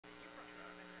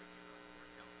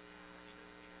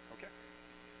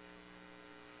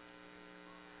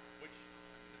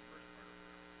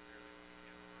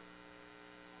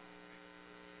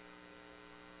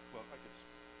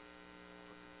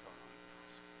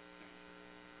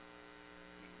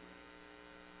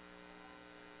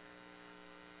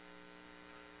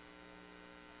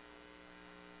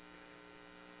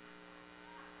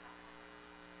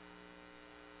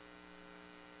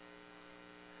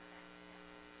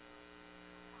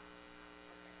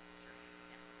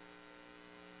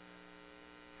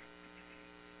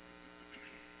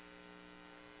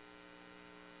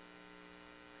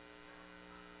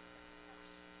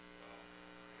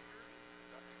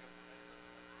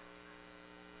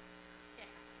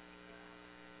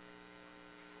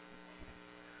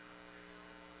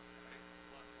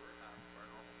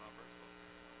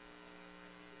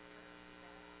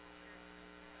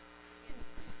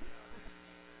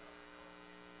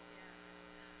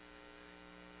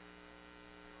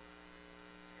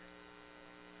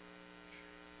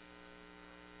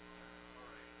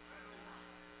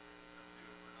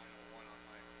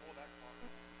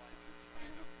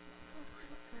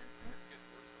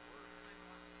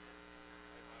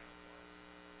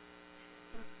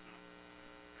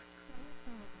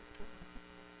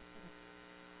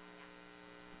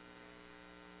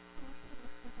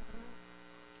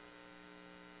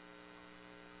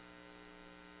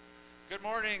Good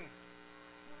morning.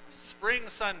 Spring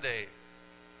Sunday.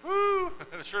 Woo!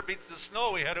 It sure beats the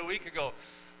snow we had a week ago.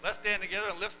 Let's stand together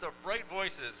and lift our bright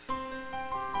voices.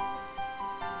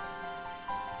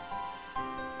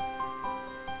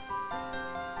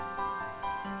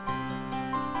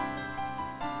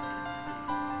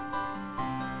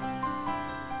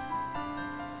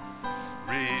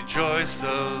 Rejoice,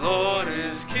 the Lord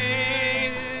is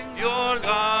King, your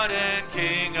God and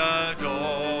King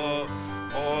adore.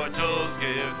 Mortals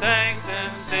give thanks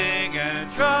and sing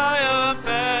and triumph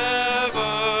evermore.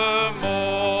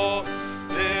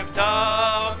 Lift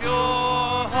up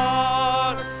your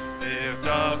heart, lift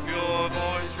up your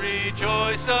voice,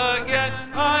 rejoice again,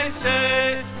 I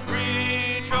say,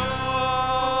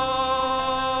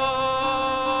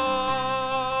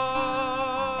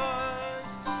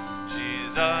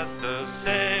 Jesus the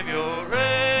Savior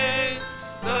reigns,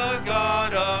 the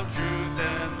God of truth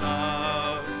and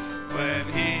love. When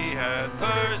he had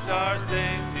purged our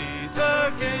stains, he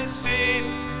took his seat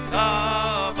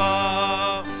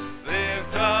above.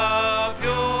 Lift up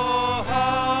your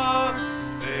heart,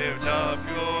 lift up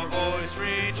your voice,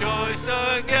 rejoice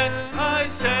again, I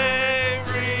say,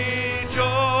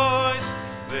 rejoice.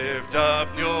 Lift up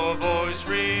your voice,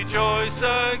 rejoice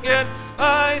again,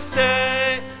 I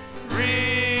say, rejoice.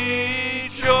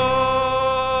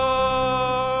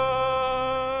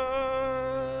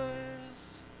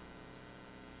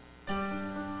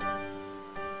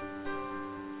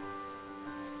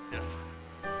 Yes.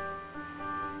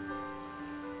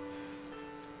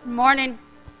 Good morning.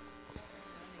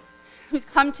 We've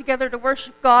come together to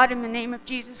worship God in the name of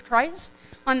Jesus Christ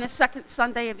on the second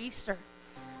Sunday of Easter.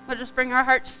 Let us bring our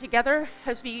hearts together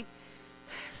as we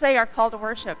say our call to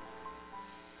worship.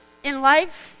 In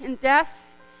life, in death,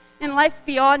 in life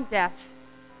beyond death,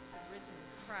 The risen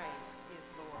Christ is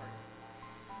Lord.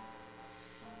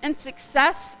 in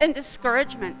success and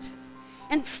discouragement,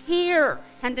 in fear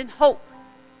and in hope,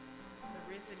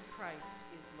 The risen Christ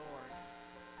is Lord.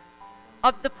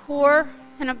 of the poor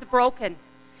and of the broken,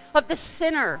 of the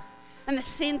sinner and the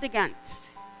sinned against. The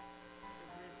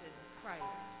risen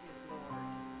Christ is Lord.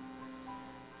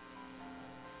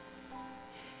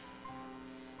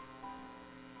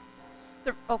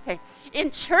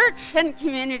 In church and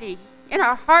community, in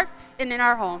our hearts and in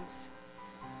our homes.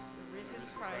 The risen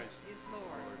Christ is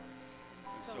Lord.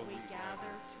 And so we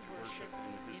gather to worship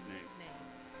in his name.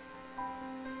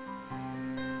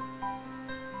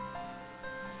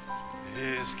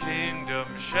 His kingdom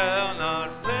shall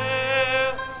not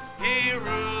fail. He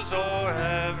rules o'er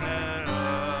heaven and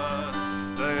earth.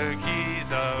 The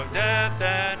keys of death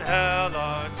and hell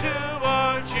are to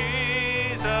our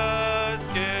Jesus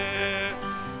give.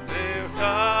 Lift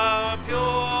up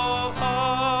your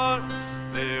heart,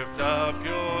 lift up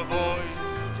your voice,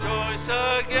 rejoice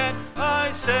again,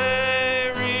 I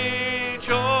say,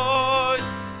 rejoice.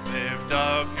 Lift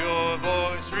up your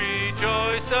voice,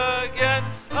 rejoice again,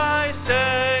 I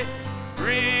say,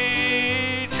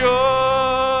 rejoice.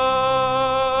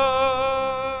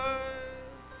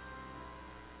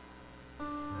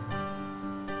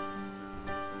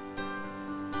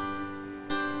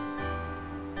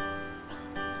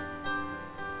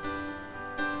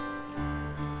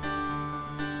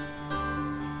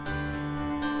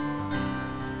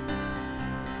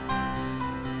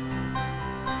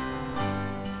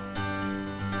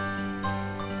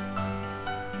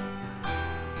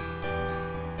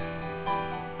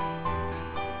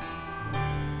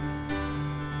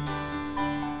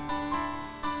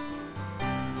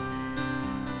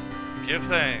 Give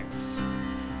thanks.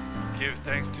 Give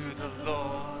thanks to the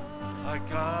Lord, our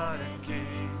God and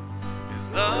King. His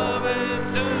love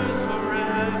endures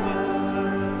forever.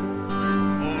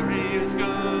 For he is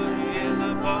good, he is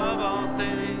above all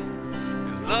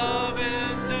things. His love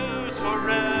endures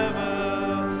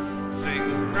forever.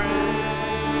 Sing praise,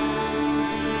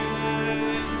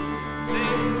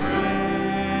 sing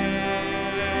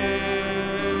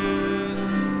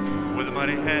praise. With a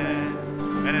mighty hand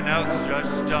and an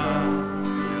outstretched arm,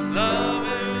 his love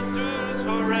endures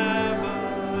forever.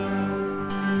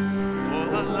 For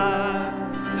the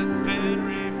life that's been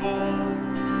reborn,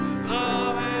 his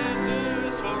love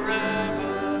endures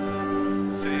forever.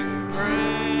 Sing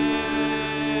praise,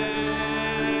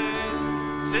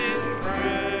 sing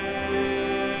praise,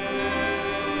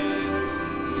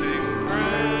 sing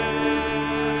praise,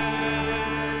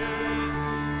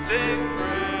 sing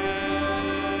praise.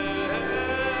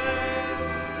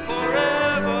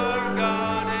 Forever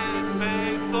God is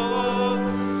faithful.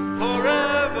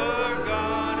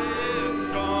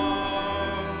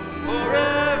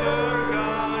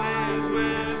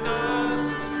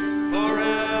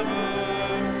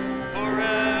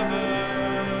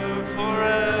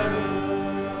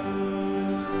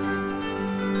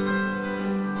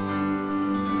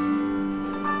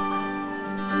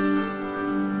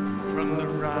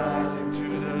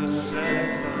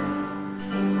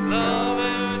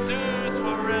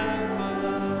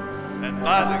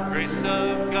 By the grace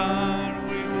of God,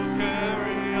 we will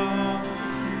carry on.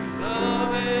 His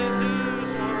love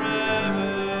endures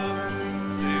forever.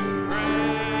 Sing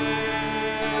praise,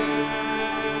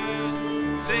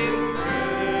 sing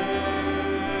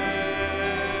praise,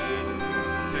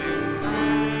 sing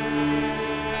praise,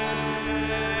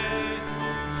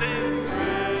 sing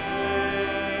praise.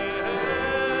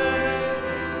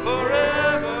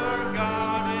 Forever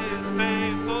God is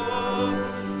faithful.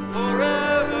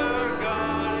 Forever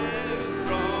God is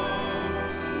strong.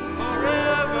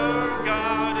 Forever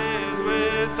God is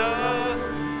with us.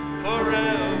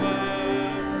 Forever,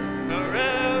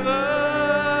 forever,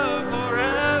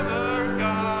 forever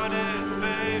God is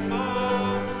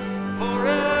faithful.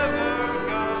 Forever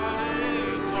God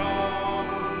is strong.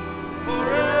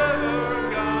 Forever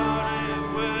God is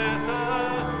with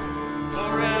us.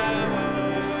 Forever,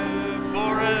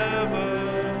 forever,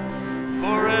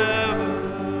 forever.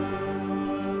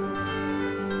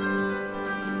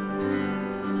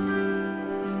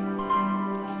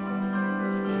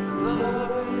 His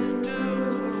love endures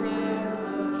forever.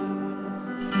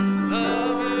 His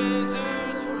love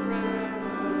endures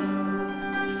forever.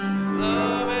 His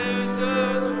love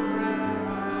endures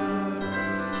forever.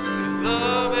 His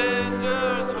love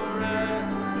endures forever.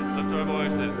 Let's lift our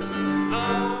voices. His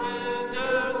love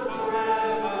endures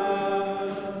forever.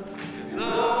 His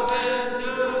love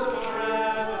endures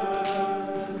forever.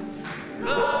 His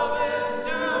love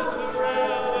endures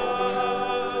forever.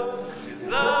 His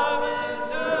love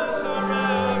endures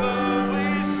forever. We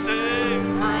sing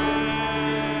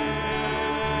praise.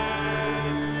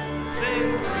 Sing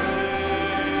praise.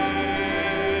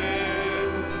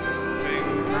 Sing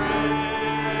praise.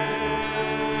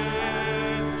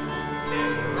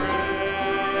 Sing praise.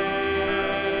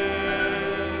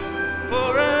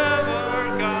 Forever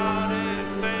God is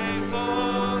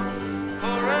faithful.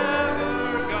 Forever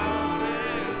God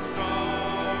is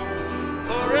strong.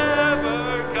 Forever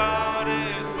God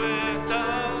is with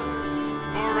us.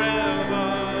 Forever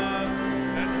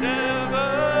and ever.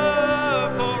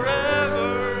 Forever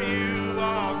you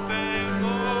are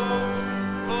faithful.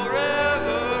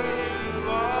 Forever you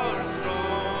are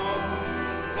strong.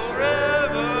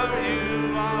 Forever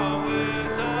you are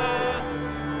with us.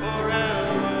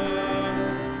 Forever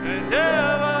and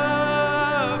ever.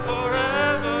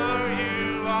 Forever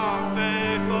you are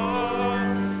faithful.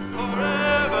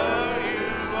 Forever you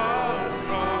are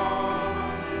strong.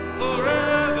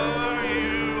 Forever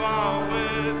you are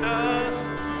with us.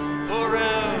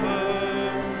 Forever,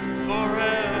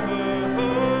 forever,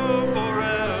 oh,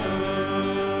 forever.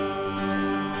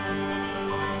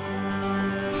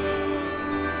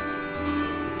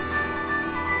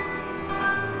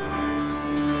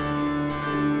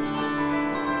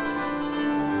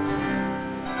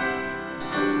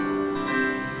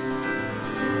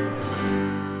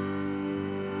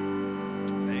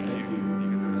 Thank you. You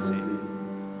can have a seat.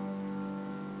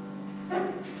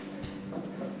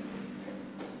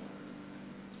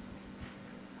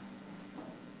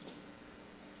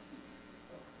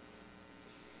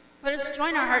 Let us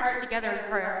join our hearts together in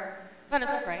prayer. Let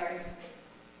us pray.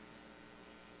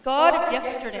 God of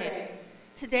yesterday,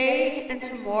 today, and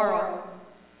tomorrow,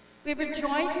 we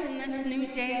rejoice in this new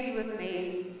day you have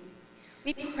made.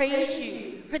 We praise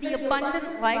you for the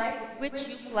abundant life with which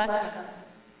you bless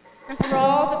us, and for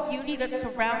all the beauty that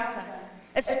surrounds us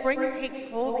as spring takes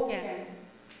hold again.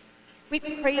 We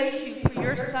praise you for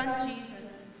your Son,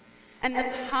 Jesus, and the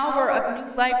power of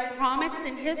new life promised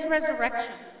in his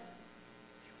resurrection.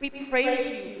 We praise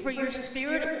you for your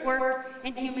Spirit at work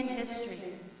in human history,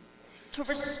 to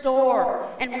restore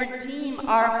and redeem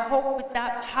our hope with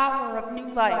that power of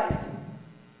new life.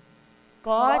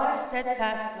 God of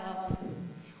steadfast love,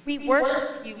 we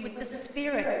worship you with the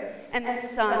Spirit and the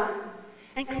Son,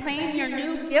 and claim your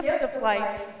new gift of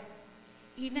life,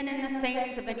 even in the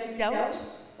face of any doubt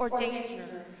or danger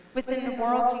within the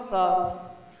world you love.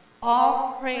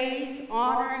 All praise,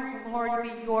 honor, and glory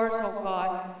be yours, O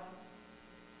God.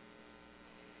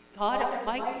 God of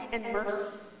might and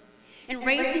mercy, in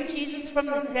raising Jesus from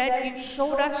the dead, you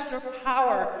showed us your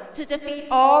power to defeat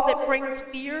all that brings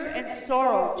fear and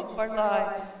sorrow to our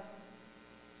lives.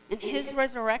 In his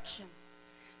resurrection,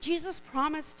 Jesus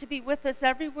promised to be with us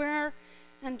everywhere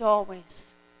and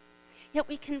always. Yet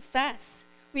we confess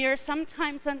we are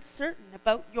sometimes uncertain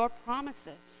about your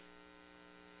promises.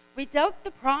 We doubt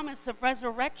the promise of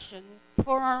resurrection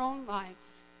for our own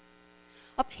lives.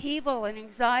 Upheaval and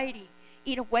anxiety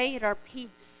eat away at our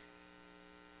peace.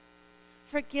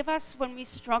 Forgive us when we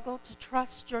struggle to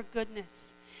trust your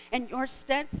goodness and your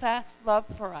steadfast love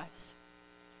for us.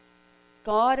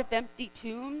 God of empty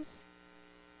tombs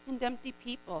and empty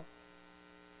people,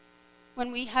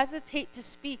 when we hesitate to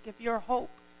speak of your hope,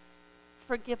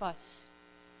 forgive us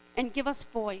and give us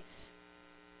voice.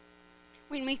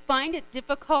 When we find it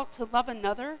difficult to love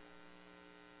another,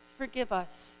 forgive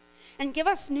us and give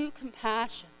us new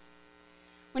compassion.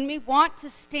 When we want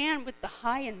to stand with the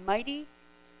high and mighty,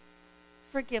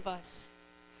 forgive us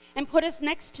and put us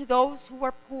next to those who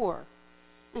are poor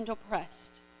and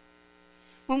oppressed.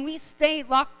 When we stay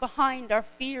locked behind our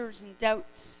fears and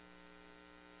doubts,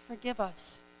 forgive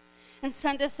us and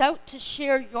send us out to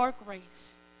share your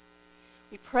grace.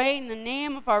 We pray in the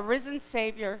name of our risen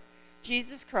Savior,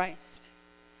 Jesus Christ.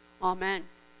 Amen.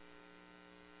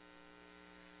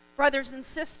 Brothers and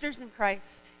sisters in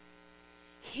Christ,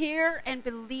 hear and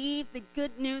believe the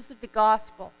good news of the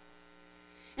gospel.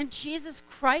 In Jesus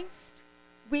Christ,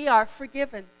 we are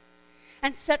forgiven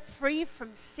and set free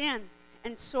from sin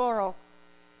and sorrow.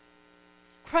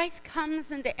 Christ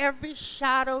comes into every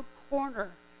shadowed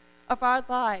corner of our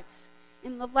lives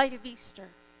in the light of Easter.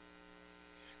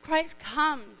 Christ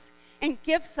comes and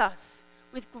gives us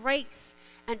with grace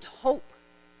and hope.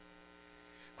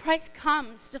 Christ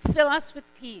comes to fill us with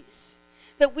peace,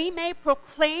 that we may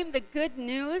proclaim the good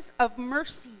news of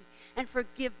mercy and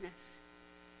forgiveness.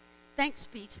 Thanks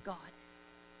be to God.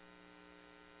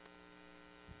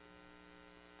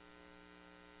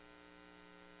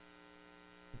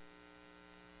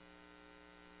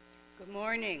 Good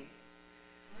morning.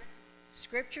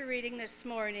 Scripture reading this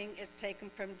morning is taken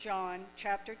from John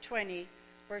chapter 20,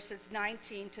 verses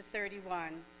 19 to 31,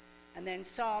 and then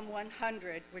Psalm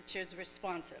 100, which is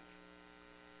responsive.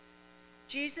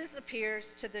 Jesus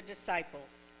appears to the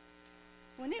disciples.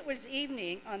 When it was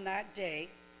evening on that day,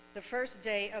 the first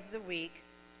day of the week,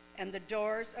 and the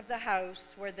doors of the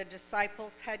house where the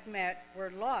disciples had met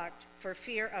were locked for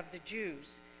fear of the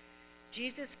Jews,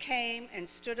 Jesus came and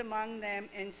stood among them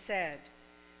and said,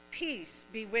 "Peace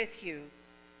be with you."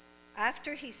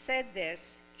 After he said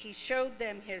this, he showed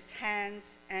them his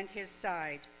hands and his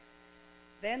side.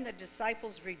 Then the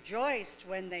disciples rejoiced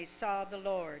when they saw the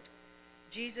Lord.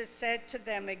 Jesus said to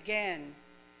them again,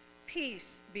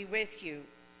 "Peace be with you.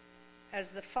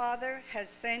 As the Father has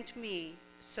sent me,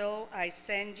 so I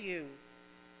send you."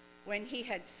 When he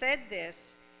had said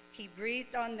this, he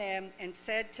breathed on them and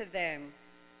said to them,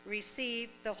 "Receive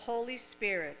the Holy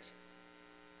Spirit.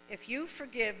 If you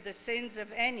forgive the sins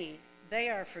of any, they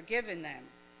are forgiven them.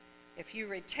 If you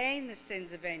retain the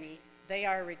sins of any, they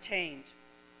are retained."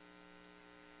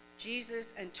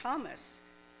 Jesus and Thomas.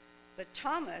 But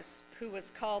Thomas, who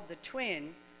was called the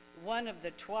twin, one of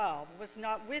the 12, was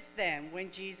not with them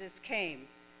when Jesus came.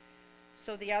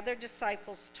 So the other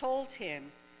disciples told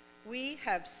him, "We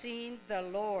have seen the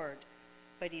Lord."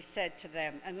 But he said to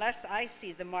them, "Unless I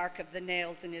see the mark of the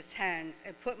nails in his hands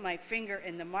and put my finger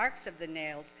in the marks of the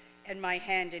nails and my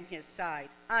hand in his side,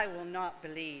 I will not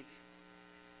believe."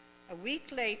 A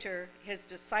week later, his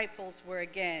disciples were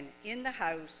again in the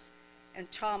house,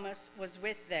 and Thomas was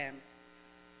with them.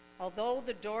 Although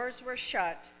the doors were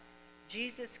shut,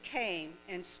 Jesus came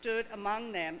and stood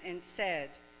among them and said,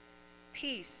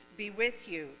 "Peace be with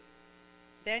you."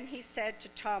 Then he said to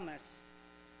Thomas,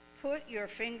 "Put your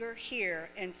finger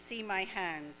here and see my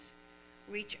hands.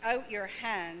 Reach out your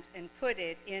hand and put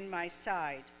it in my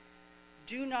side.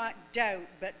 Do not doubt,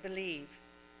 but believe."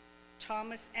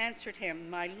 Thomas answered him,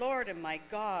 "My Lord and my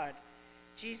God."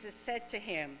 Jesus said to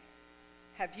him,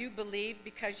 "Have you believed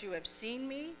because you have seen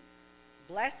me?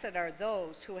 Blessed are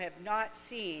those who have not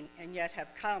seen and yet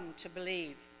have come to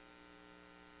believe."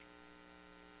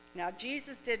 Now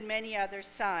Jesus did many other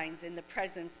signs in the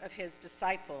presence of his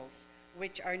disciples,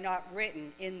 which are not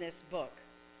written in this book.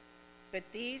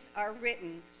 But these are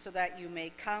written so that you may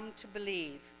come to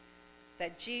believe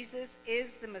that Jesus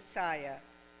is the Messiah,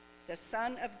 the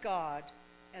Son of God,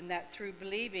 and that through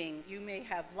believing you may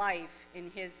have life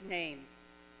in his name.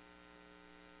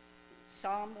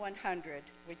 Psalm 100,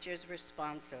 which is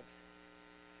responsive.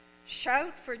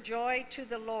 Shout for joy to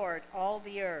the Lord, all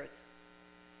the earth.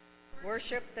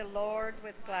 Worship the Lord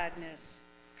with gladness.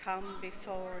 Come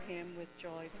before him with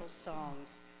joyful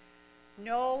songs.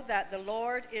 Know that the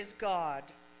Lord is God.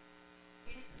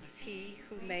 It's he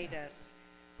who made us.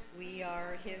 We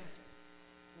are his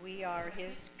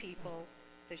people,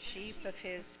 the sheep of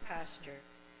his pasture.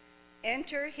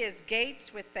 Enter his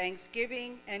gates with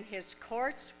thanksgiving and his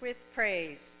courts with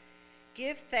praise.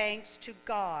 Give thanks to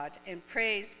God and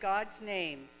praise God's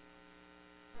name.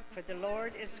 For the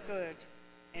Lord is good,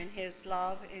 and his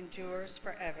love endures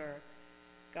forever.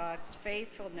 God's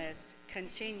faithfulness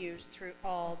continues through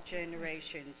all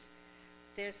generations.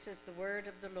 This is the word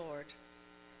of the Lord.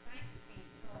 Thanks be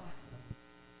to God.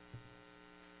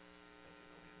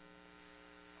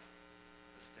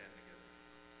 Let's stand together.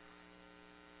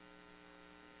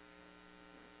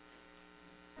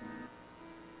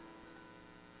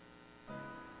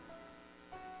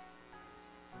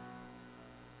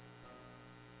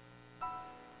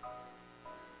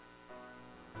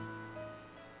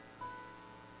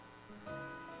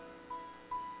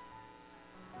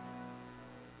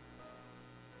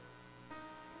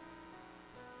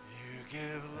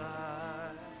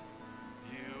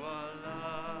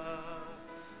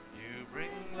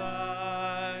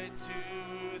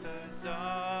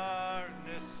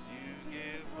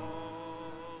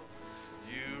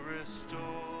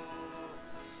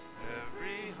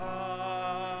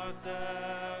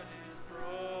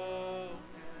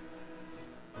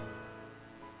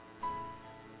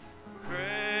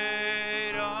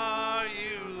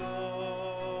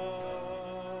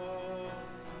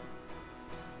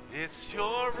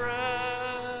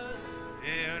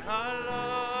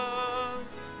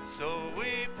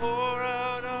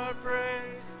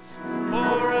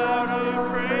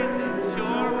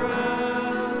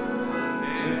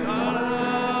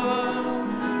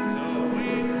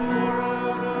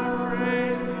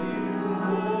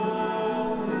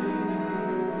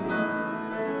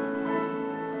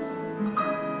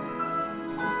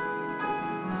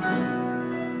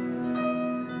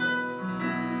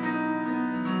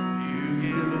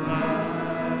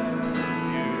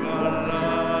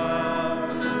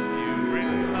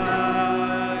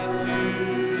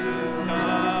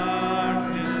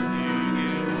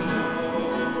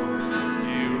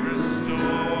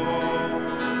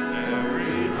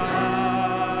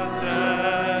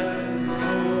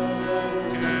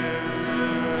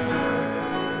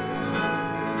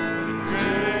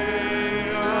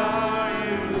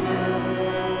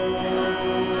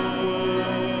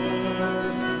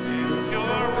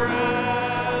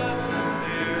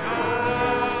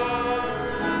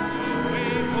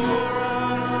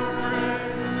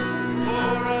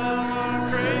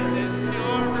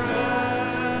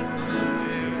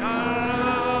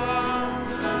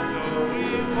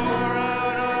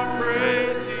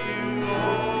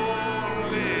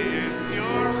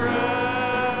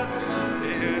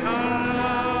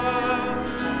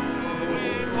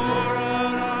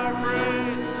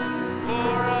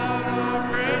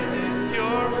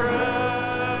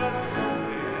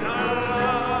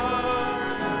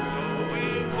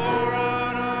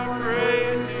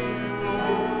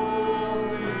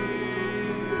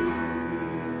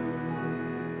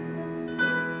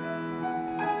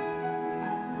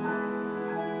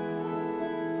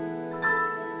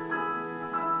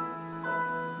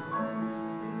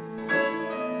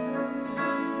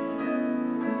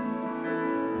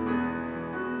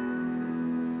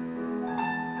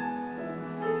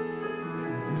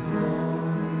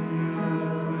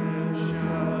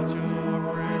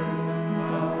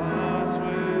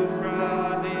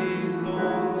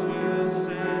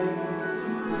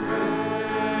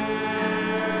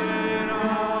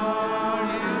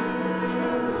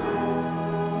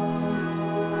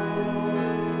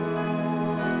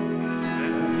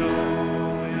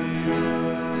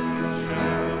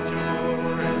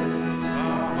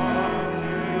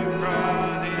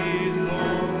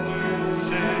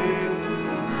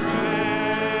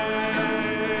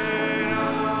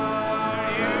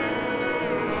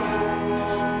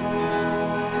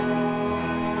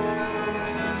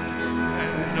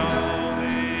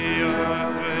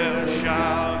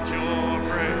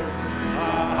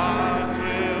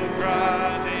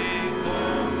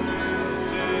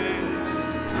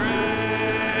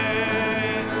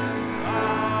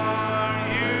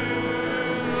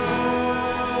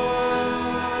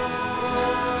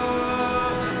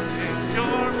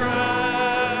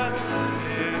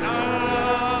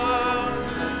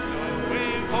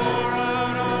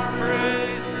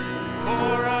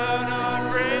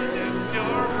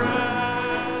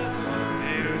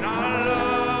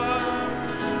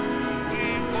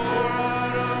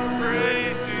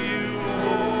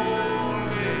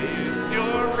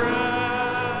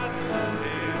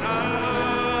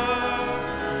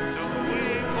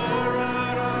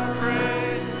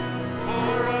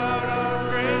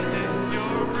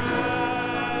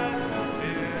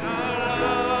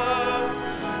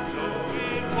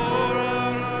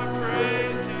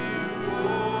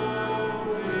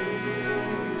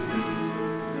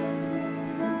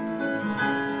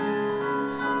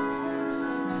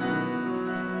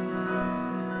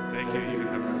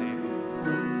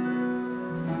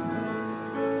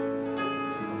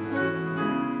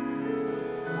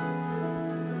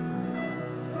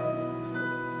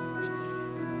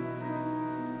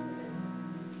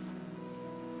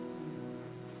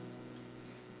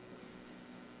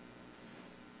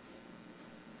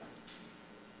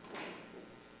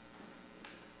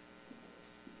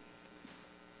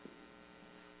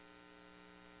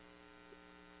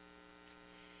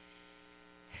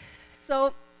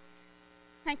 So,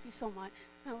 thank you so much.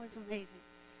 That was amazing.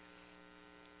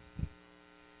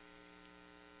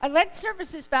 I led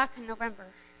services back in November.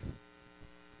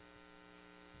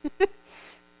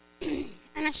 And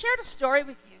I shared a story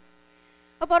with you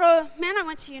about a man I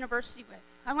went to university with.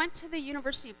 I went to the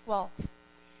University of Guelph.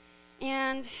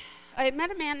 And I met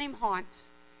a man named Hans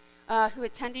who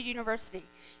attended university.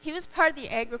 He was part of the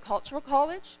agricultural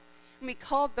college, and we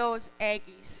called those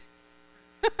Aggies.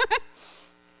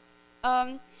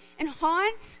 And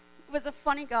Hans was a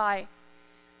funny guy.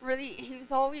 Really, he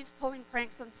was always pulling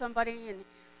pranks on somebody and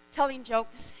telling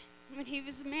jokes. I mean, he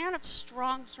was a man of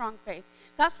strong, strong faith.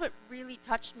 That's what really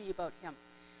touched me about him,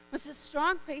 was his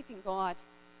strong faith in God.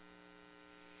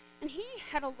 And he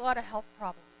had a lot of health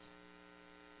problems,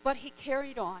 but he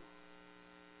carried on.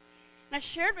 And I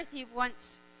shared with you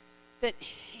once that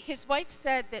his wife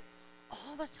said that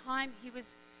all the time he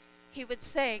would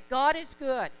say, God is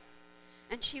good.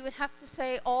 And she would have to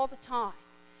say all the time.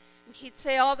 And he'd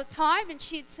say all the time, and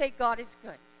she'd say, God is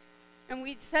good. And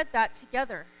we'd said that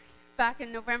together back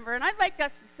in November. And I'd like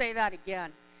us to say that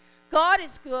again. God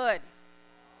is good.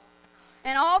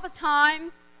 And all the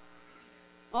time,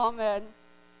 amen.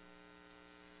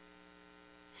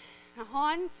 Now,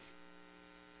 Hans,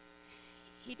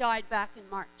 he died back in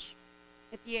March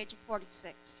at the age of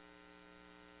 46.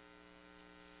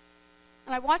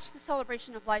 And I watched the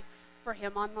celebration of life for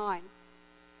him online.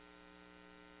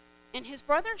 And his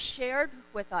brother shared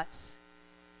with us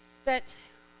that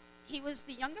he was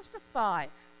the youngest of 5,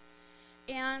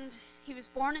 and he was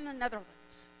born in the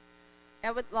Netherlands.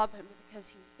 I would love him because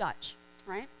he was Dutch,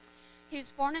 right? He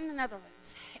was born in the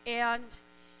Netherlands, and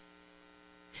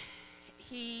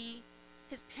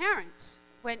his parents,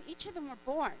 when each of them were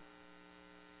born,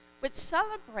 would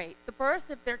celebrate the birth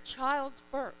of their child's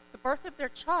birth, the birth of their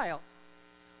child,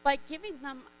 by giving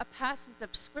them a passage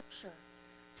of scripture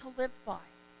to live by.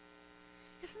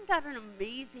 Isn't that an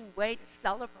amazing way to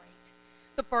celebrate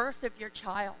the birth of your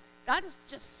child? That is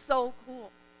just so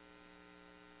cool.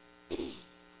 The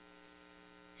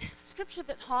scripture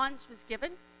that Hans was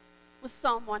given was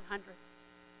Psalm 100.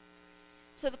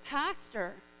 So the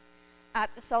pastor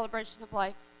at the Celebration of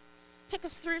Life took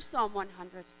us through Psalm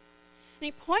 100. And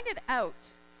he pointed out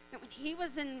that when he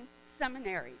was in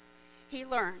seminary, he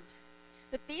learned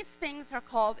that these things are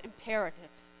called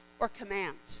imperatives or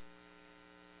commands.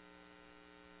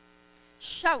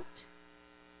 Shout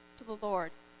to the Lord,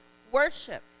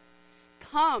 worship,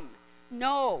 come,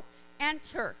 know,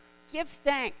 enter, give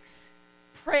thanks,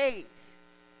 praise.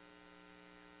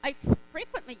 I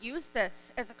frequently use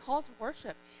this as a call to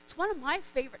worship. It's one of my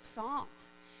favorite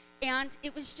psalms. And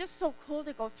it was just so cool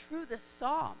to go through this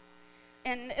psalm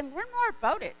and learn more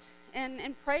about it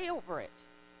and pray over it.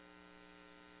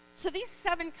 So these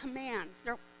 7 commands,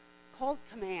 they're called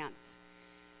commands.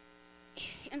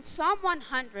 In Psalm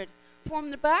 100,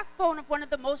 form the backbone of one of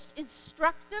the most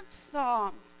instructive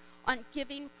psalms on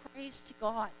giving praise to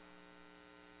God.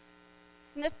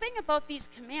 And the thing about these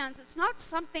commands, it's not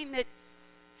something that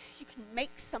you can make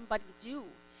somebody do.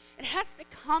 It has to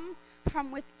come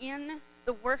from within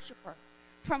the worshiper,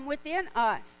 from within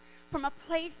us, from a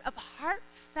place of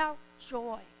heartfelt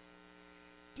joy,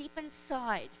 deep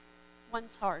inside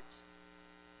one's heart.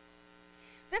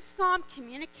 This psalm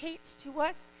communicates to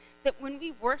us that when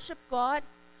we worship God,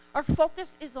 our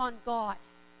focus is on God,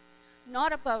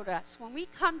 not about us. When we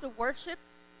come to worship,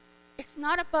 it's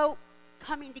not about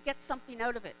coming to get something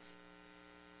out of it.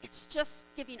 It's just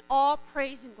giving all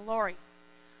praise and glory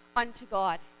unto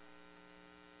God.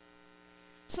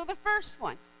 So the first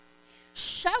one,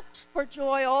 shout for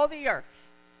joy all the earth.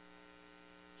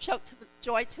 Shout to the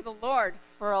joy to the Lord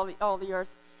for all the earth.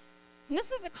 And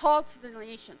this is a call to the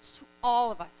nations, to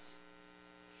all of us.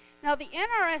 Now the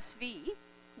NRSV,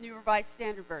 New Revised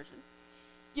Standard Version,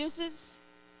 uses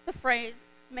the phrase,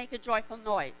 make a joyful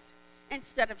noise,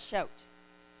 instead of shout.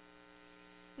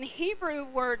 And the Hebrew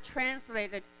word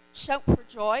translated, shout for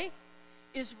joy,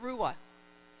 is ruah.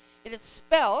 It is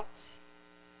spelled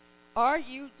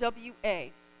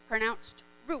R-U-W-A, pronounced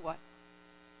ruah.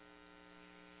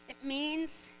 It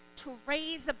means to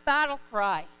raise a battle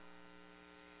cry,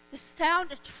 to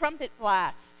sound a trumpet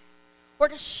blast, or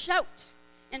to shout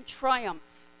in triumph.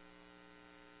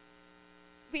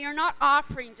 We are not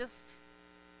offering just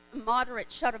a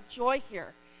moderate shout of joy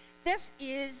here. This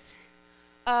is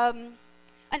an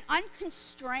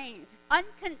unconstrained,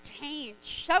 uncontained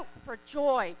shout for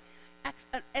joy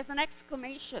as an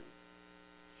exclamation.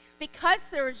 Because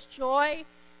there is joy,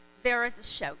 there is a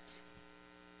shout.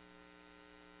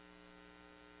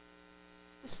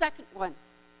 The second one,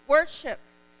 worship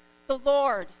the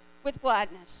Lord with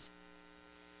gladness.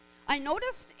 I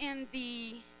noticed in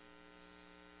the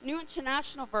New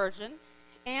International Version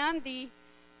and the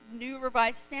New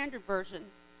Revised Standard Version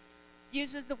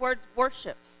uses the word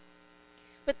worship.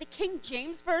 But the King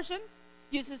James Version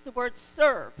uses the word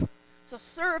serve. So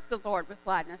serve the Lord with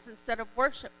gladness instead of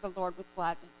worship the Lord with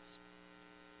gladness.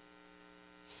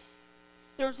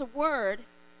 There's a word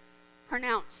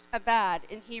pronounced abad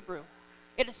in Hebrew.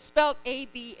 It is spelled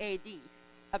A-B-A-D,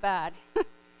 abad.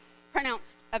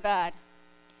 Pronounced abad.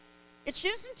 It's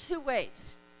used in two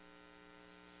ways.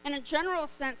 In a general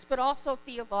sense, but also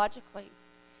theologically.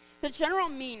 The general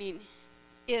meaning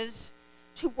is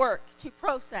to work, to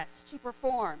process, to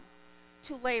perform,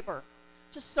 to labor,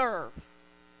 to serve,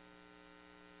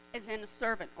 as in a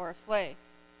servant or a slave.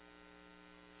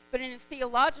 But in a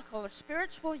theological or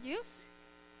spiritual use,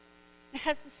 it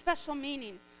has the special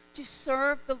meaning to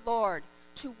serve the Lord,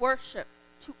 to worship,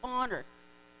 to honor.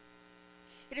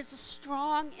 It is a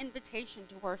strong invitation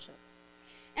to worship.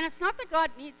 And it's not that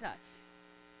God needs us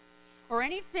or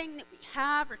anything that we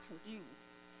have or can do,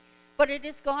 but it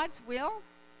is God's will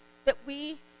that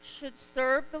we should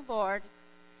serve the Lord,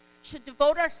 should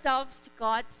devote ourselves to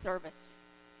God's service.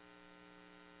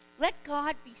 Let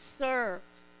God be served,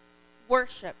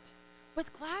 worshiped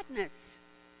with gladness,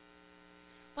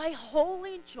 by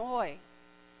holy joy.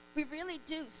 We really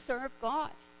do serve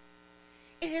God.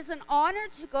 It is an honor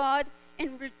to God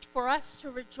and for us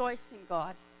to rejoice in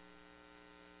God.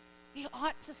 We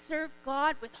ought to serve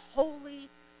God with holy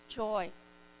joy.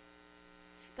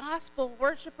 Gospel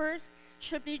worshipers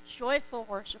should be joyful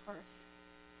worshipers.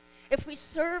 If we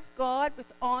serve God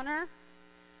with honor,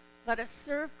 let us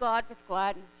serve God with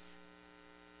gladness.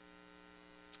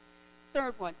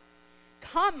 Third one,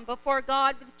 come before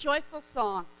God with joyful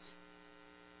songs.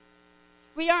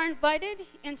 We are invited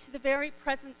into the very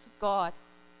presence of God.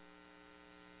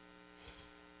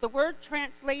 The word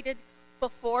translated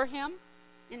before him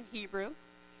in Hebrew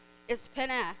is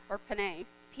peneh or peneh,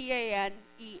 P-A-N-E-E-H.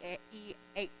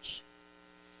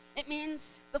 It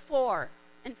means before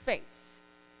and face.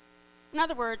 In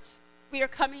other words, we are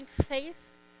coming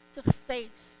face to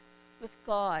face with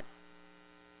God.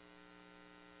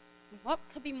 And what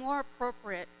could be more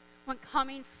appropriate when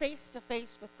coming face to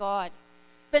face with God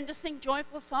than to sing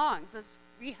joyful songs as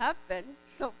we have been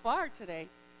so far today?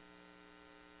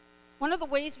 One of the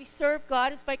ways we serve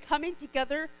God is by coming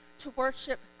together to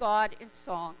worship God in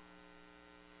song.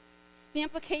 The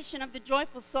implication of the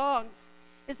joyful songs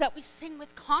is that we sing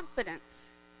with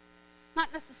confidence,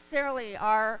 not necessarily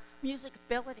our music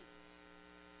ability,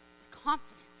 but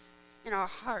confidence in our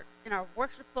heart, in our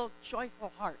worshipful,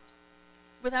 joyful heart,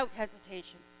 without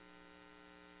hesitation.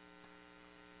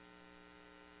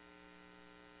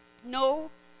 Know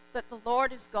that the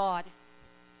Lord is God.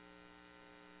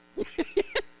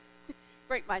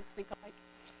 Great minds think alike.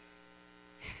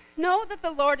 Know that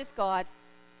the Lord is God.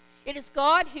 It is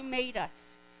God who made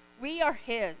us. We are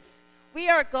his. We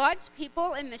are God's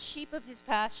people and the sheep of his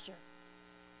pasture.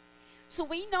 So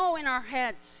we know in our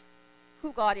heads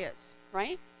who God is,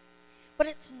 right? But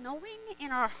it's knowing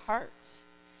in our hearts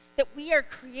that we are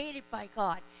created by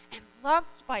God and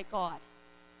loved by God.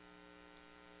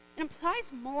 It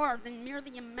implies more than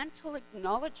merely a mental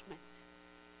acknowledgement.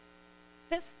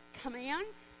 This command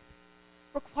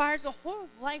requires a whole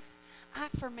life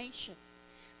affirmation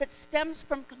that stems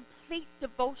from complete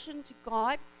devotion to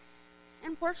God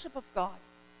and worship of God.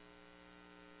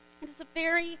 It is a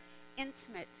very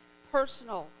intimate,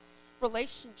 personal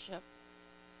relationship.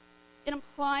 It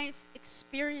implies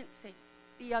experiencing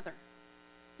the other,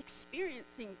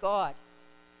 experiencing God,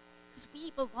 because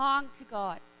we belong to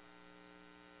God.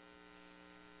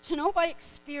 To know by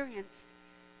experience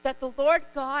that the Lord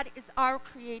God is our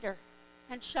creator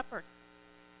and shepherd.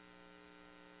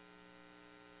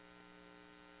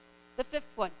 The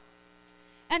fifth one,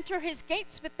 enter his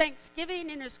gates with thanksgiving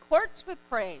and his courts with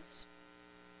praise.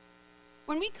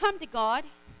 When we come to God,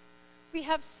 we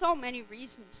have so many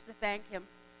reasons to thank him.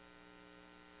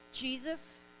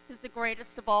 Jesus is the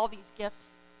greatest of all these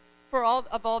gifts for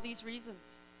all these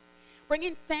reasons.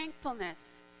 Bringing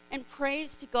thankfulness and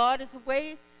praise to God is a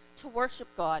way to worship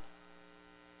God.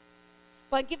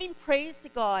 By giving praise to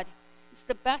God is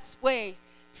the best way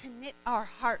to knit our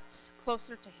hearts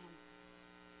closer to him.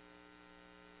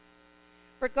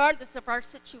 Regardless of our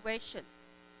situation,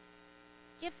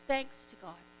 give thanks to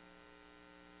God.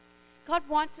 God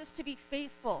wants us to be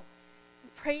faithful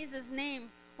and praise his name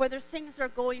whether things are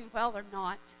going well or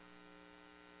not.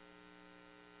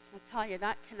 I tell you,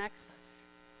 that connects us.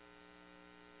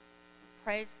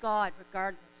 Praise God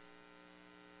regardless.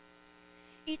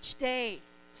 Each day,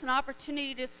 it's an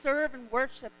opportunity to serve and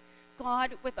worship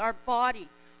God with our body,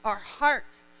 our heart,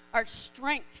 our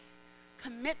strength,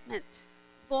 commitment,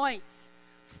 voice,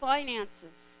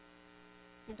 finances,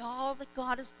 and all that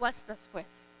God has blessed us with.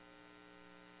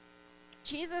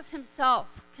 Jesus himself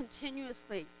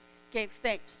continuously gave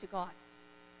thanks to God.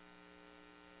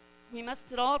 We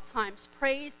must at all times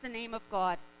praise the name of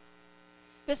God.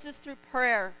 This is through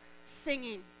prayer,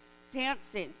 singing,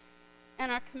 dancing,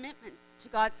 and our commitment to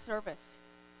God's service.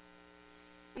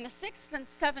 And the 6th and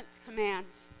 7th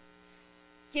commands: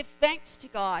 give thanks to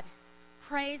God,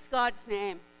 praise God's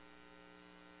name.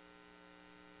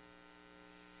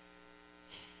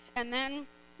 And then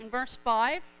in verse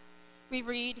 5, we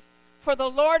read, for the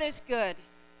Lord is good,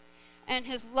 and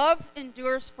his love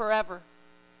endures forever.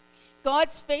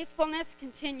 God's faithfulness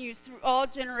continues through all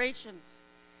generations.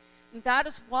 And that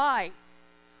is why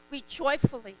we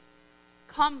joyfully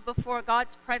come before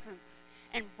God's presence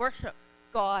and worship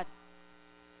God.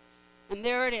 And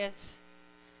there it is.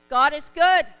 God is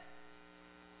good.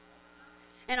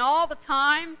 And all the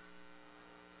time,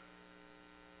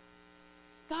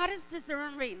 God is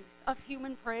deserving of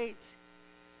human praise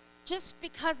just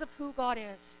because of who God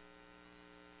is.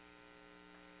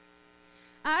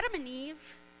 Adam and Eve,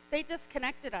 they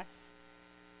disconnected us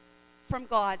from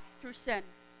God through sin.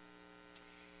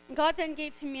 And God then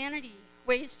gave humanity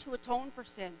ways to atone for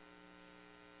sin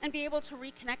and be able to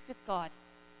reconnect with God.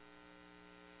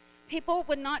 People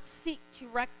would not seek to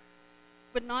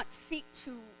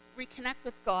reconnect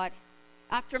with God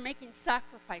after making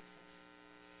sacrifices.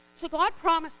 So God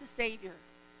promised a Savior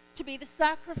to be the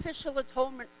sacrificial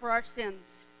atonement for our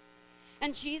sins.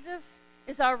 And Jesus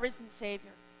is our risen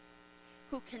Savior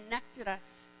who connected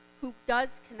us, who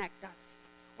does connect us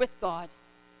with God.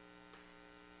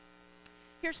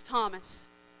 Here's Thomas.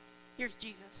 Here's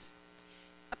Jesus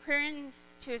appearing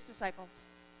to his disciples.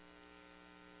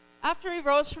 After he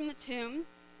rose from the tomb,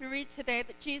 we read today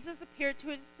that Jesus appeared to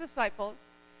his disciples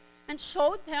and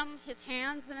showed them his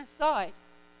hands and his side.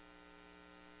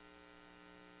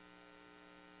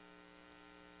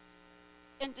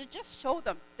 And to just show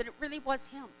them that it really was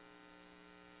him.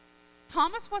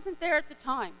 Thomas wasn't there at the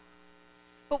time,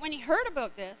 but when he heard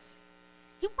about this,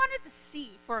 he wanted to see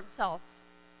for himself.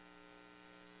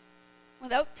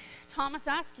 Without Thomas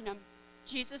asking him,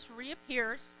 Jesus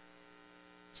reappears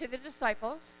to the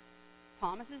disciples.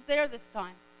 Thomas is there this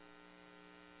time.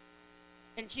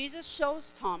 And Jesus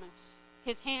shows Thomas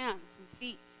his hands and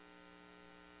feet.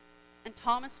 And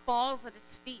Thomas falls at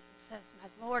his feet and says,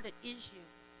 my Lord, it is you.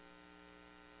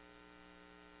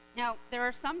 Now, there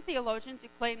are some theologians who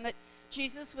claim that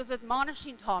Jesus was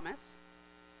admonishing Thomas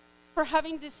for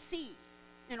having to see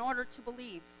in order to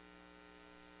believe.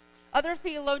 Other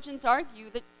theologians argue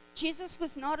that Jesus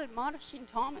was not admonishing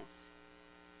Thomas,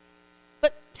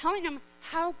 but telling him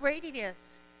how great it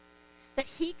is that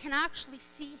he can actually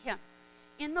see him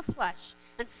in the flesh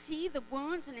and see the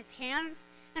wounds in his hands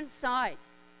and side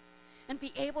and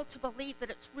be able to believe that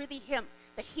it's really him,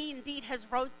 that he indeed has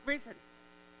risen.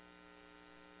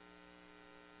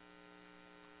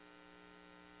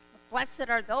 Blessed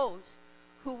are those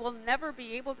who will never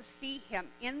be able to see him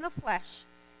in the flesh,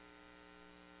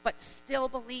 but still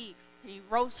believe that he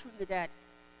rose from the dead.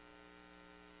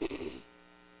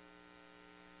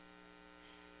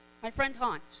 My friend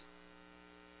Hans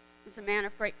is a man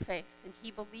of great faith, and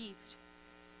he believed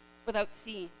without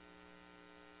seeing.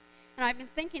 And I've been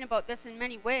thinking about this in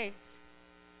many ways.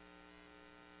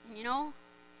 And you know,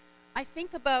 I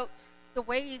think about the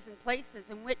ways and places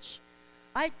in which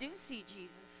I do see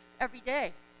Jesus every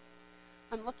day.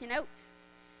 I'm looking out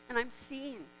and I'm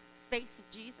seeing the face of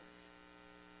Jesus.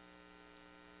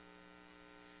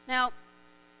 Now,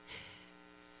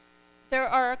 here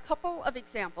are a couple of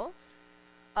examples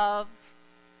of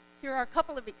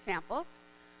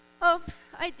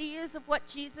ideas of what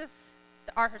Jesus,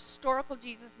 our historical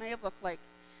Jesus, may have looked like.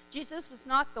 Jesus was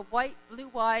not the white,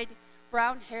 blue-eyed,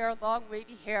 brown hair, long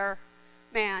wavy hair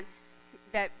man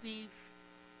that we've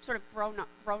sort of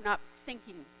grown up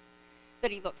thinking that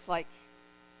he looks like.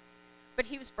 But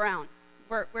he was brown.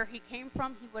 Where he came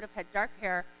from, he would have had dark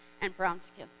hair and brown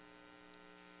skin.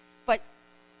 But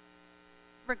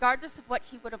regardless of what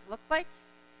he would have looked like,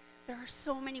 there are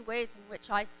so many ways in which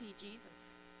I see Jesus.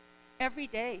 Every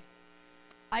day,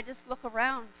 I just look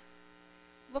around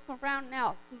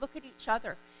now, look at each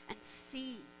other and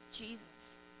see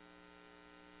Jesus.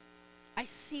 I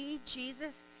see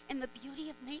Jesus in the beauty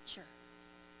of nature.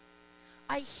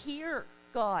 I hear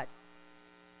God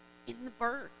in the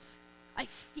birds. I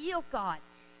feel God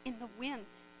in the wind.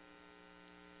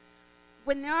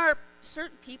 When there are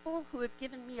certain people who have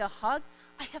given me a hug,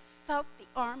 I have felt the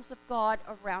arms of God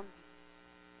around me.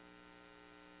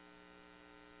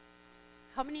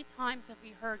 How many times have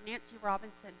we heard Nancy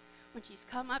Robinson, when she's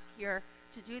come up here,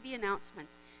 to do the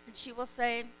announcements. And she will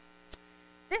say,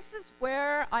 this is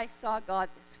where I saw God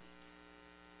this week.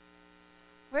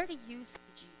 Where do you see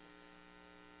Jesus?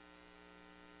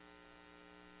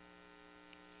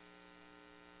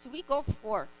 So we go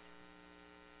forth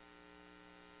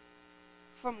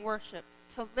from worship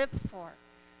to live for,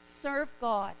 serve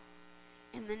God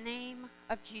in the name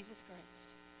of Jesus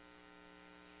Christ.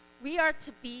 We are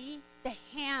to be the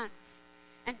hands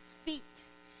and feet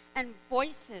and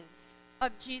voices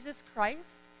of Jesus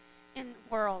Christ in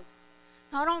the world.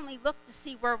 Not only look to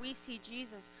see where we see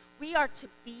Jesus, we are to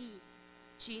be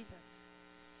Jesus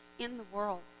in the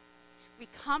world. We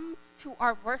come to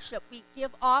our worship, we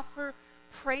offer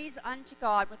praise unto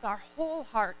God with our whole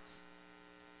hearts,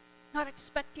 not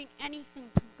expecting anything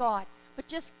from God, but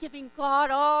just giving God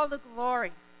all the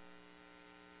glory.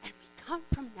 And we come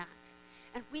from that,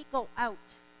 and we go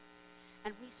out,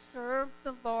 and we serve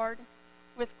the Lord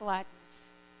with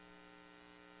gladness.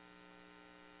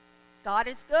 God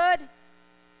is good.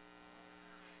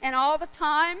 And all the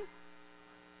time,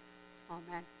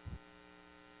 amen.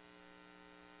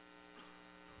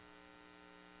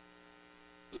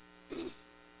 Why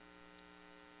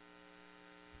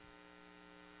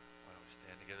don't we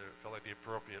stand together? It felt like the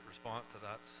appropriate response to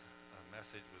that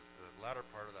message was the latter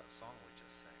part of that song we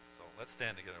just sang. So let's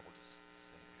stand together. We'll just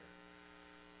sing here.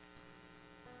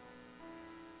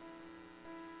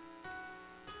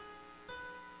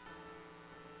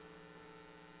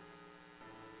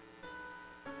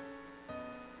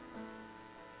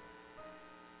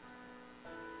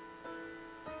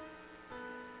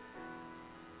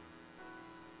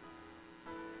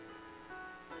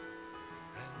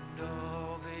 And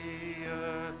all the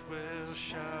earth will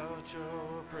shout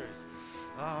your praise.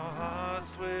 Our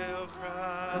hearts will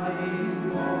cry, these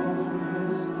walls will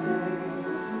sing.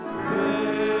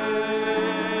 Great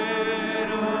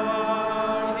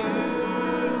are you,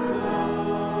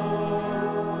 Lord.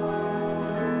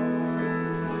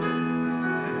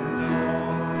 And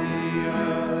all the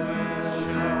earth will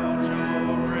shout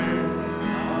your praise.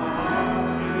 Our hearts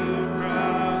will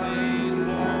cry, these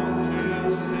walls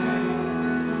will sing.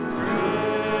 Great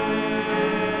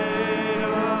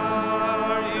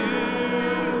are you,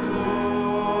 Lord.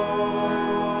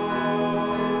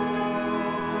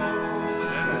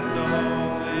 And all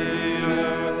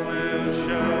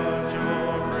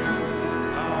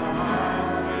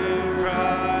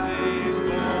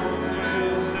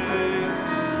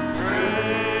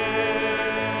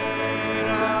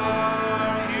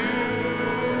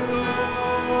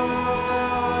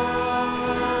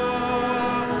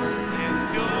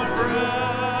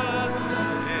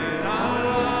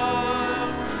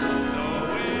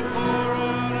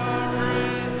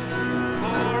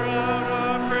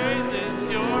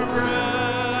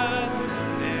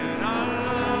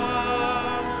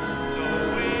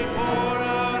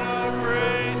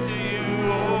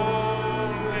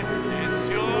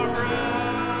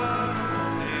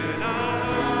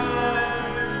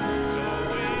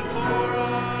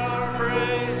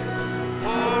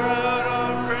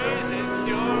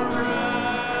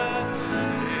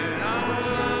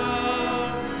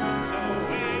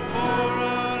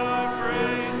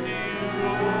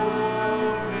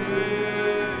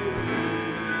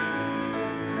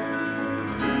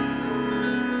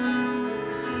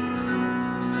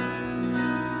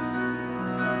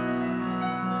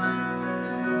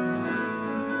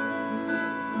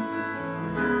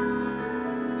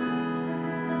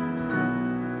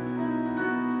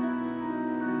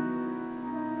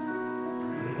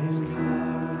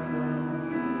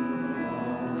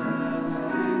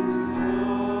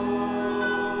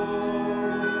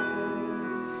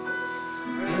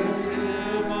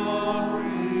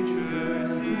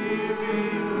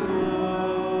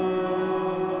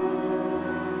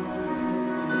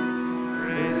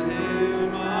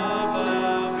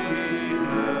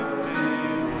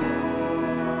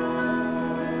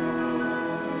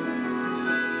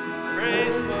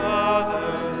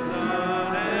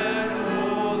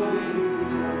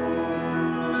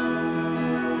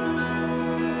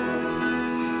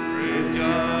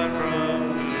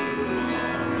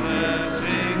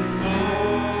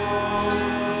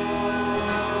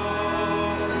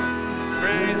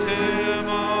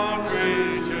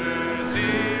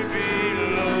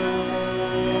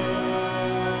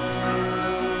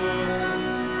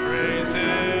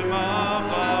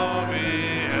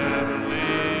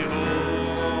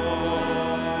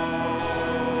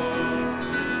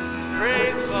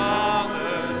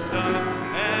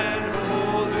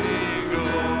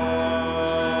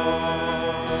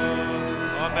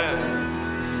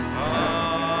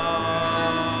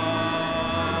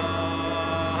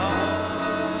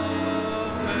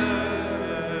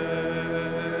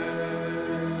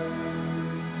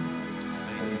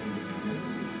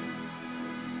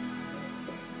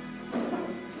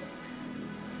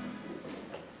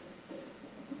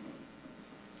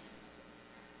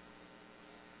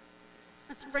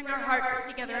Let's bring our hearts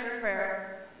together in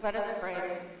prayer. Let us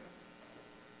pray.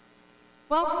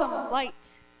 Welcome, light,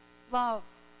 love,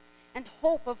 and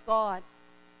hope of God.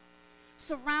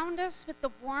 Surround us with the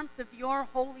warmth of your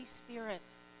Holy Spirit.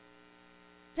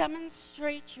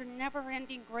 Demonstrate your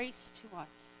never-ending grace to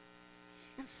us.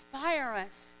 Inspire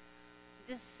us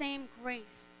with this same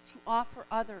grace to offer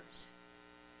others.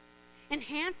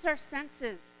 Enhance our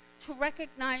senses to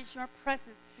recognize your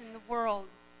presence in the world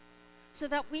so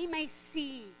that we may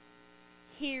see,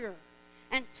 hear,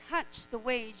 and touch the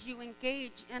ways you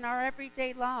engage in our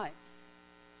everyday lives.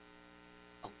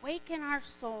 Awaken our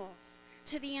souls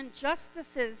to the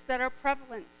injustices that are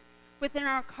prevalent within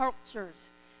our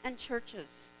cultures and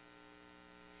churches.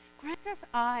 Grant us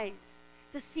eyes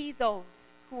to see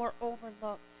those who are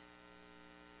overlooked.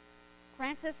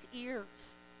 Grant us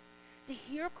ears to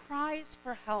hear cries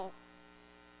for help.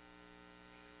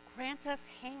 Grant us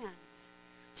hands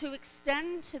to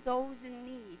extend to those in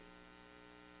need.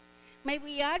 May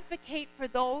we advocate for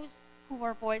those who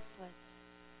are voiceless,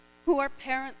 who are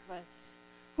parentless,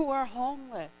 who are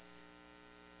homeless,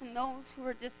 and those who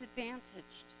are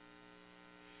disadvantaged.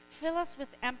 Fill us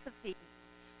with empathy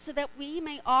so that we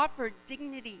may offer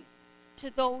dignity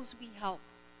to those we help.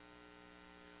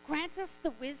 Grant us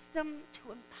the wisdom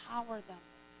to empower them.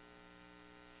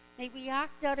 May we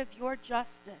act out of your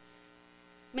justice.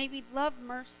 May we love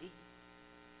mercy.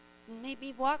 And may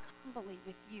we walk humbly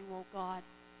with you, O God.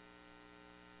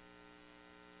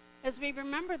 As we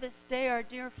remember this day our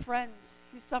dear friends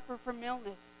who suffer from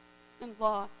illness and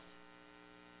loss,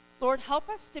 Lord, help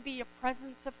us to be a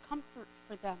presence of comfort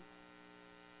for them,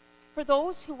 for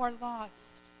those who are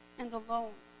lost and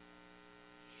alone,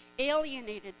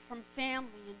 alienated from family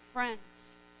and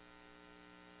friends.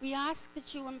 We ask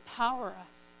that you empower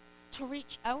us to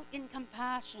reach out in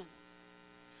compassion,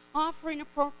 offering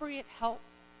appropriate help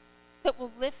that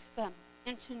will lift them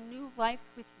into new life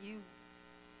with you.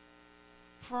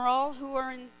 For all who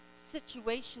are in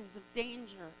situations of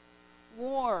danger,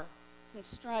 war, and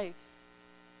strife,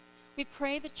 we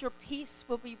pray that your peace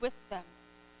will be with them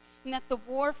and that the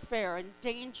warfare and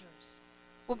dangers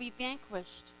will be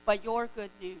vanquished by your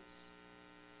good news.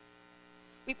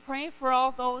 We pray for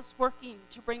all those working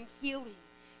to bring healing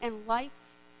and life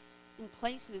in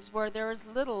places where there is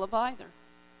little of either.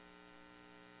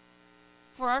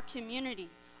 For our community,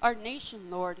 our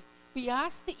nation, Lord, we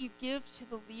ask that you give to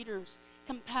the leaders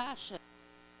compassion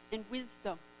and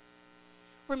wisdom,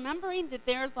 remembering that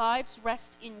their lives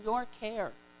rest in your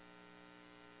care.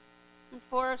 And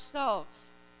for ourselves,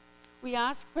 we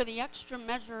ask for the extra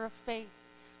measure of faith,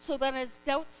 so that as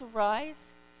doubts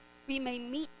arise, we may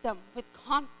meet them with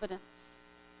confidence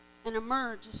and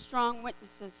emerge as strong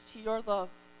witnesses to your love.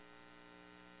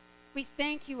 We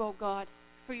thank you, O God,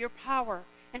 for your power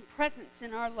and presence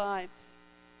in our lives.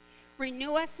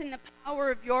 Renew us in the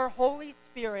power of your Holy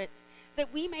Spirit,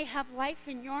 that we may have life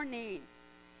in your name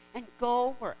and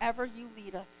go wherever you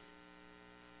lead us.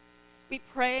 We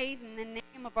pray in the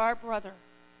name of our brother,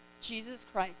 Jesus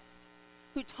Christ,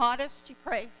 who taught us to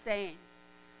pray, saying,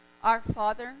 Our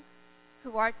Father,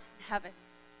 who art in heaven,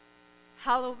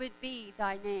 hallowed be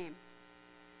thy name.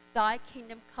 Thy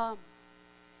kingdom come,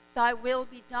 thy will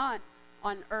be done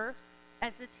on earth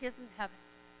as it is in heaven.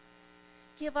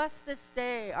 Give us this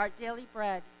day our daily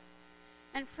bread,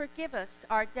 and forgive us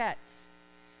our debts,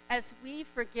 as we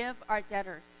forgive our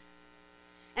debtors.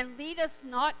 And lead us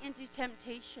not into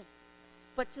temptation,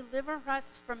 but deliver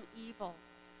us from evil.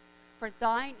 For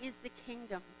thine is the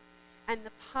kingdom, and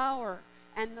the power,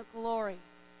 and the glory,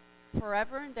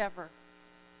 forever and ever.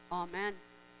 Amen.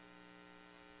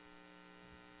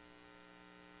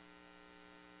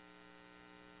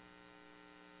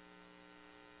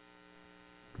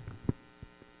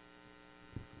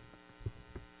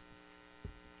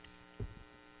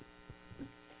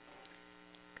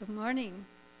 Good morning.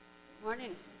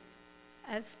 Morning.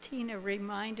 As Tina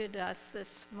reminded us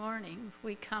this morning,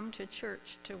 we come to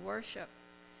church to worship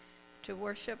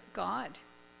God.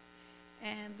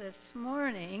 And this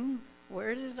morning,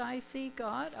 where did I see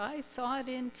God? I saw it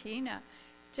in Tina,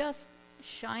 just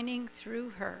shining through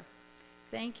her.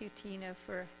 Thank you, Tina,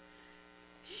 for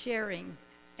sharing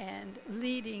and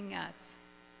leading us.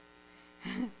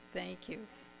 Thank you.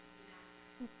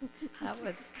 That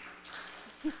was...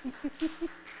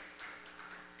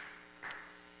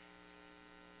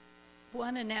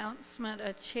 One announcement,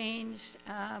 a changed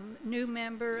new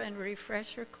member and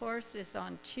refresher course is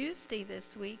on Tuesday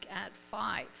this week at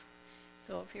 5.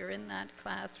 So if you're in that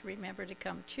class, remember to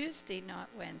come Tuesday, not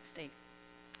Wednesday.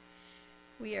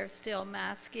 We are still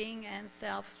masking and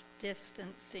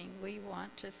self-distancing. We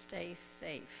want to stay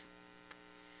safe.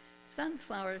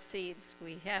 sunflower seeds.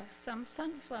 We have some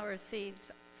sunflower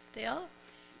seeds still.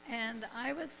 And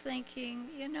I was thinking,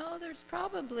 you know, there's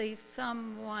probably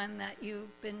someone that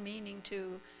you've been meaning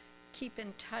to keep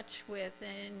in touch with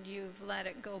and you've let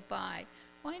it go by.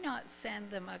 Why not send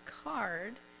them a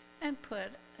card and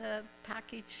put a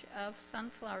package of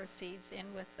sunflower seeds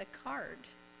in with the card?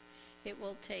 It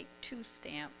will take 2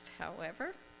 stamps,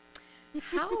 however.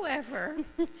 However,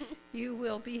 you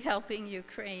will be helping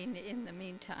Ukraine in the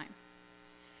meantime.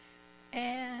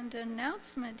 And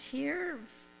announcement here,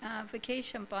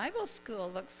 Vacation Bible School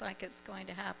looks like it's going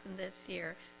to happen this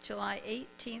year. July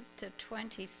 18th to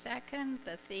 22nd.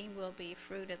 The theme will be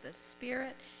Fruit of the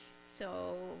Spirit.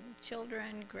 So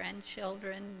children,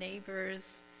 grandchildren,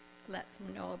 neighbors, let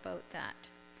them know about that.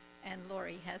 And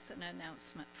Lori has an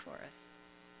announcement for us.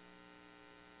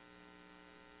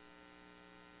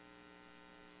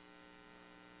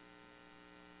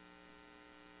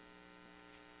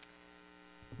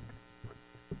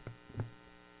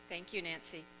 Thank you,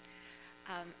 Nancy.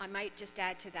 I might just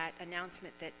add to that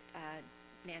announcement that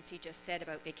Nancy just said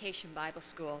about Vacation Bible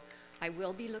School. I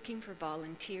will be looking for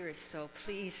volunteers, so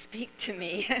please speak to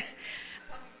me.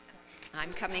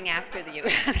 I'm coming after you.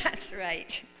 That's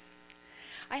right.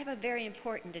 I have a very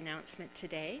important announcement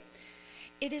today.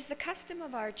 It is the custom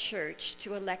of our church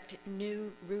to elect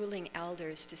new ruling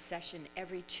elders to session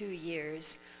every 2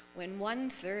 years when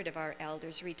 1/3 of our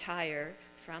elders retire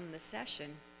from the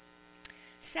session.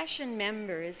 Session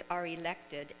members are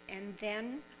elected and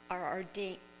then are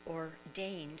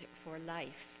ordained for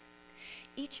life.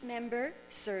 Each member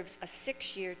serves a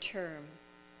 6-year term.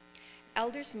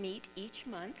 Elders meet each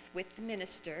month with the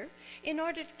minister in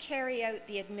order to carry out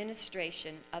the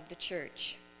administration of the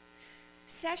church.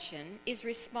 Session is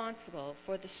responsible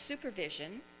for the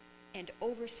supervision and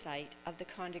oversight of the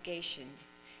congregation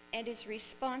and is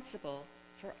responsible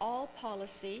for all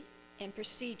policy and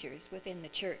procedures within the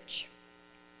church.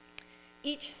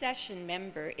 Each session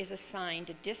member is assigned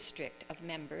a district of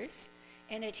members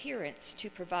and adherents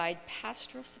to provide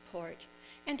pastoral support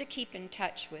and to keep in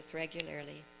touch with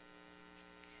regularly.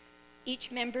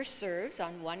 Each member serves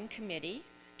on one committee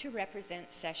to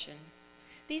represent session.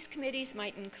 These committees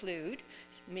might include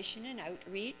mission and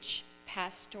outreach,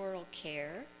 pastoral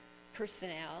care,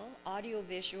 personnel,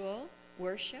 audiovisual,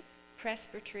 worship,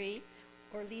 presbytery,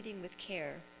 or leading with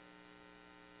care.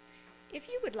 If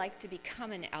you would like to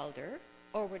become an elder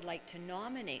or would like to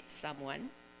nominate someone,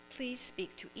 please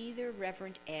speak to either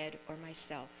Reverend Ed or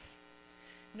myself.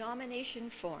 Nomination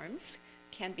forms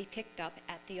can be picked up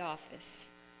at the office.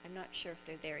 I'm not sure if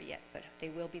they're there yet, but they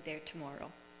will be there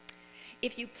tomorrow.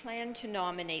 If you plan to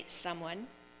nominate someone,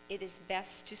 it is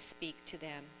best to speak to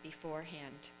them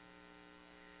beforehand.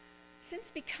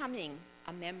 Since becoming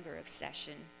a member of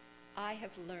Session, I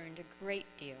have learned a great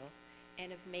deal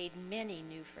and have made many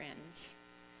new friends.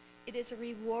 It is a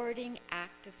rewarding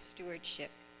act of stewardship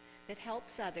that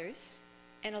helps others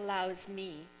and allows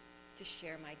me to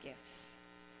share my gifts.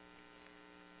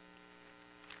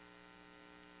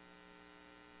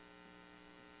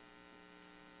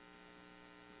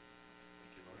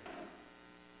 Thank you, Lori.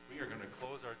 We are going to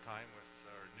close our time with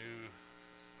our new,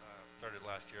 started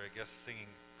last year, I guess, singing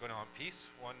Going on Peace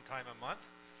one time a month.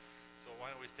 So why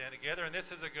don't we stand together? And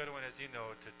this is a good one, as you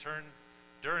know, to turn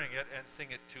during it and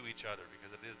sing it to each other,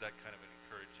 because it is that kind of an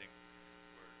encouraging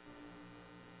word.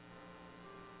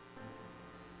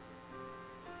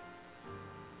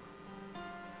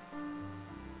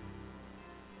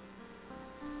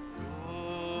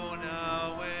 Go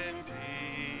now in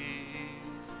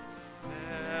peace,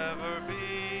 never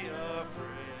be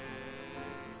afraid.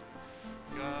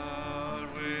 God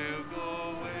will go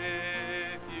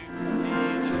with you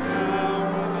each hour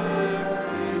of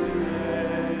every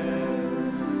day.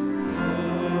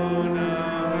 Go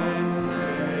now in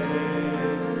faith.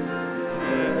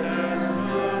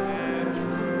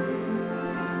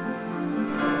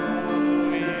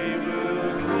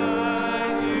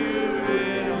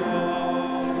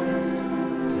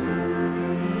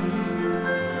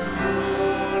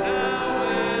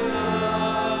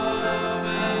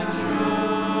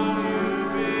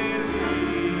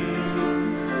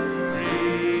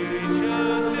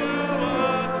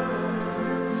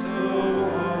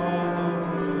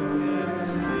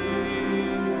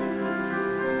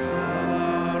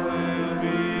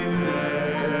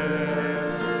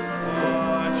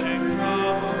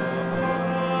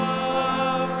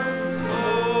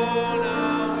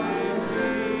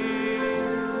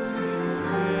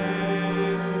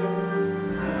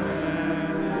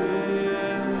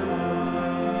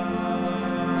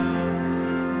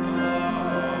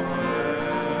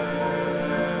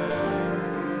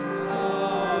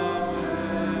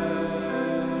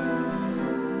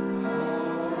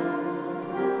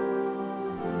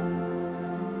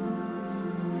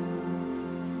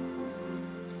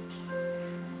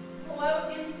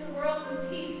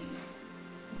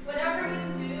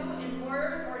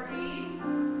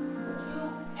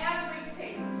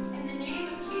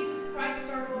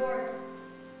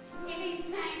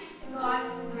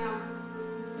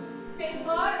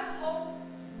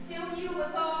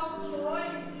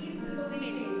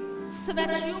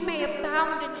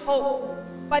 hope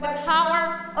by the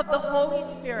power of the Holy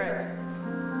Spirit.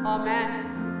 Amen.